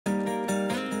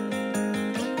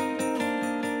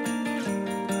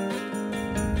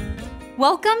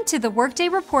Welcome to the Workday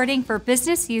Reporting for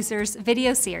Business Users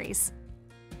video series.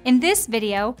 In this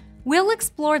video, we'll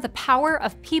explore the power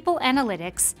of people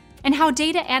analytics and how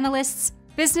data analysts,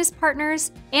 business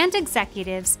partners, and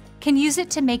executives can use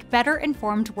it to make better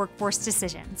informed workforce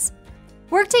decisions.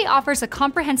 Workday offers a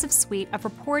comprehensive suite of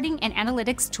reporting and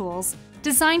analytics tools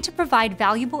designed to provide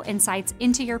valuable insights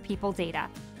into your people data.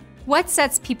 What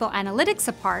sets people analytics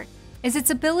apart is its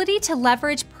ability to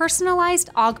leverage personalized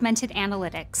augmented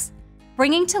analytics,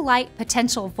 bringing to light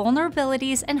potential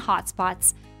vulnerabilities and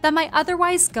hotspots that might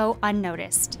otherwise go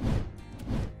unnoticed.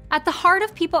 At the heart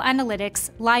of people analytics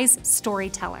lies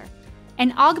Storyteller,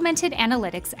 an augmented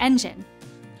analytics engine.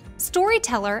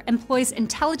 Storyteller employs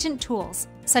intelligent tools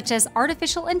such as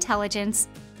artificial intelligence,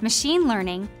 machine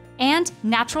learning, and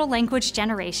natural language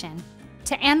generation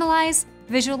to analyze,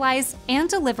 visualize, and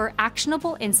deliver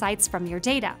actionable insights from your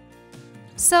data.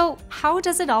 So, how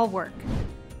does it all work?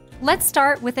 Let's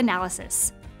start with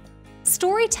analysis.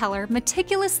 Storyteller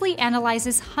meticulously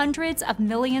analyzes hundreds of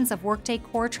millions of Workday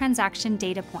core transaction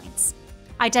data points,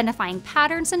 identifying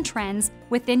patterns and trends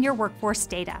within your workforce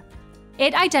data.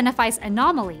 It identifies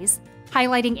anomalies,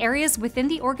 highlighting areas within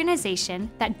the organization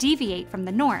that deviate from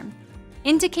the norm,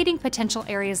 indicating potential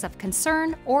areas of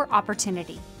concern or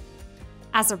opportunity.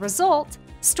 As a result,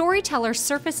 Storyteller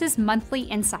surfaces monthly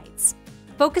insights,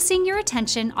 focusing your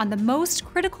attention on the most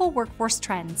critical workforce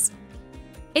trends.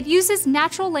 It uses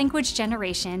natural language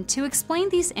generation to explain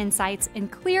these insights in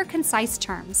clear, concise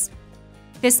terms.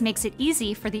 This makes it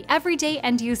easy for the everyday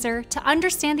end user to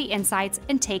understand the insights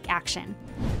and take action.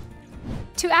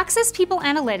 To access People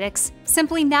Analytics,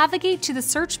 simply navigate to the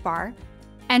search bar,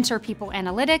 enter People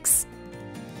Analytics,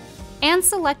 and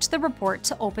select the report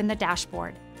to open the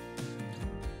dashboard.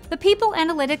 The People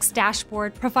Analytics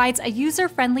dashboard provides a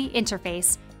user-friendly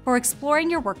interface for exploring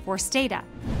your workforce data.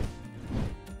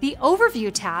 The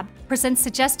Overview tab presents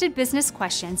suggested business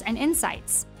questions and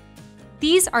insights.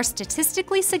 These are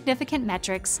statistically significant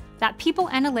metrics that People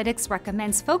Analytics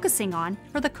recommends focusing on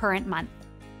for the current month.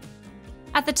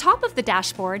 At the top of the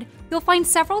dashboard, you'll find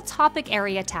several topic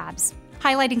area tabs,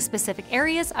 highlighting specific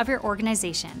areas of your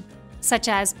organization, such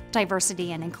as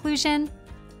diversity and inclusion,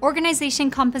 organization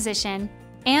composition,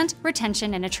 and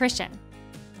retention and attrition.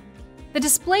 The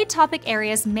displayed topic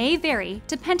areas may vary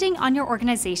depending on your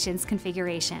organization's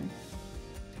configuration.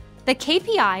 The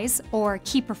KPIs, or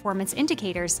Key Performance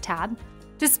Indicators tab,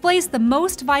 displays the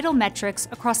most vital metrics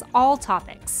across all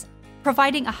topics,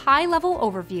 providing a high-level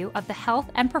overview of the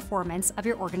health and performance of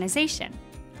your organization.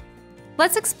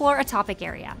 Let's explore a topic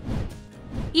area.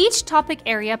 Each topic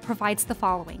area provides the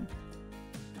following: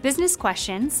 business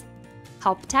questions,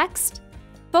 help text,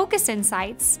 focus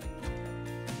insights,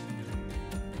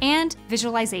 and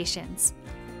visualizations.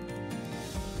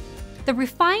 The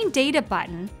Refine Data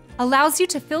button allows you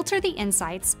to filter the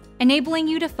insights, enabling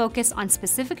you to focus on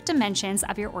specific dimensions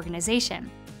of your organization.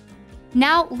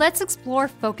 Now, let's explore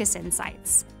Focus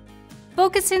Insights.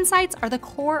 Focus Insights are the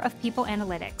core of People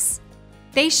Analytics.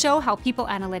 They show how People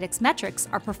Analytics metrics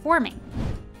are performing.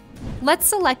 Let's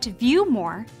select View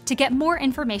More to get more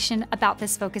information about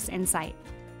this Focus Insight.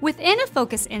 Within a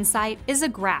Focus Insight is a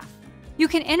graph. You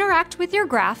can interact with your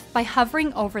graph by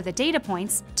hovering over the data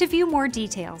points to view more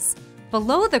details.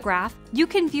 Below the graph, you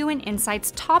can view an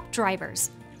insight's top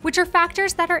drivers, which are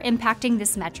factors that are impacting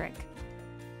this metric.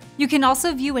 You can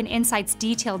also view an insight's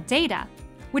detailed data,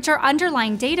 which are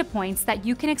underlying data points that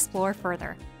you can explore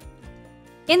further.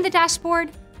 In the dashboard,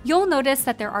 you'll notice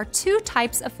that there are two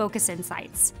types of Focus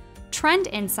Insights: Trend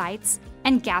Insights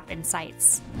and Gap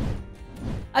Insights.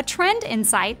 A trend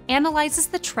insight analyzes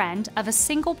the trend of a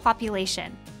single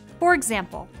population. For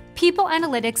example, People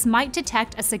Analytics might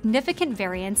detect a significant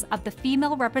variance of the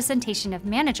female representation of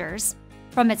managers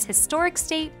from its historic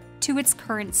state to its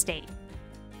current state.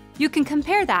 You can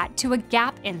compare that to a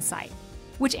gap insight,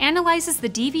 which analyzes the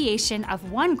deviation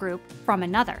of one group from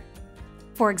another.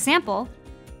 For example,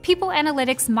 People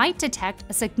Analytics might detect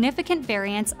a significant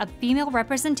variance of female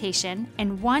representation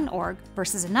in one org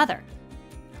versus another.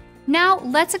 Now,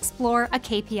 let's explore a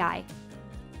KPI.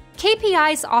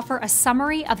 KPIs offer a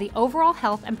summary of the overall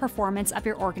health and performance of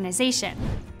your organization.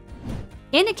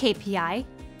 In a KPI,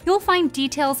 you'll find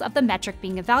details of the metric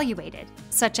being evaluated,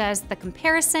 such as the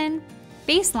comparison,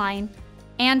 baseline,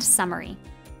 and summary.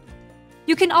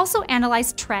 You can also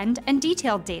analyze trend and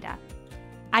detailed data.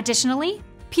 Additionally,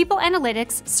 People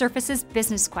Analytics surfaces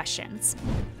business questions.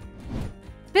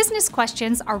 Business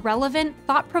questions are relevant,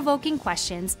 thought-provoking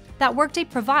questions that Workday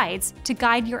provides to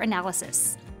guide your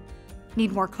analysis.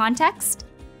 Need more context?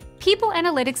 People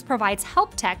Analytics provides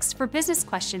help text for business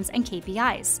questions and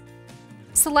KPIs.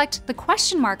 select the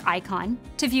question mark icon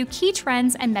to view key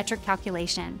trends and metric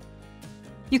calculation.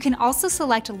 You can also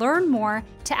select Learn More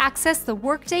to access the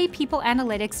Workday People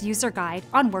Analytics User Guide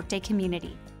on Workday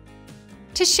Community.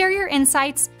 To share your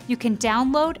insights, you can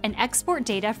download and export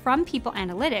data from People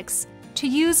Analytics to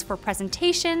use for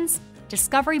presentations,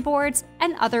 discovery boards,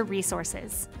 and other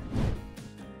resources.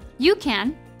 You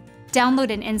can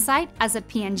download an insight as a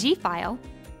PNG file,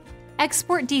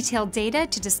 export detailed data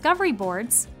to discovery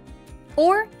boards,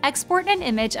 or export an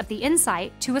image of the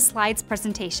insight to a slides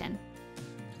presentation.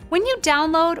 When you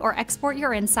download or export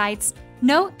your insights,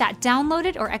 note that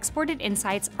downloaded or exported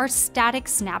insights are static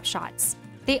snapshots.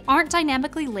 They aren't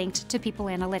dynamically linked to People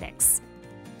Analytics.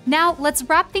 Now, let's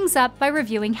wrap things up by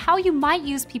reviewing how you might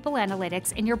use People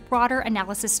Analytics in your broader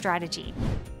analysis strategy.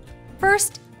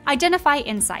 First, identify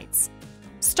insights.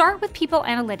 Start with People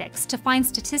Analytics to find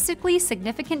statistically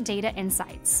significant data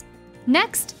insights.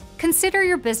 Next, consider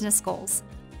your business goals.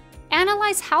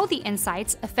 Analyze how the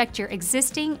insights affect your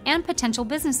existing and potential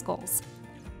business goals.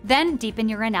 Then deepen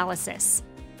your analysis.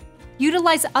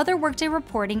 Utilize other Workday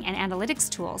reporting and analytics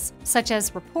tools, such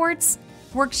as reports,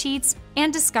 worksheets,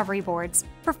 and discovery boards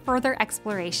for further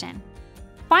exploration.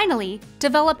 Finally,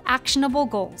 develop actionable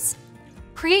goals.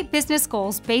 Create business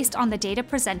goals based on the data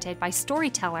presented by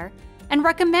Storyteller and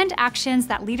recommend actions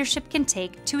that leadership can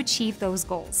take to achieve those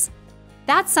goals.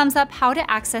 That sums up how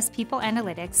to access People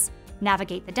Analytics,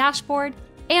 navigate the dashboard,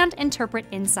 and interpret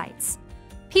insights.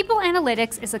 People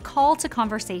Analytics is a call to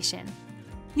conversation.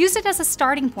 Use it as a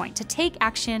starting point to take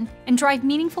action and drive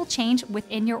meaningful change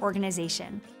within your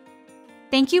organization.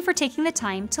 Thank you for taking the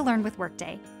time to learn with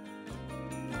Workday.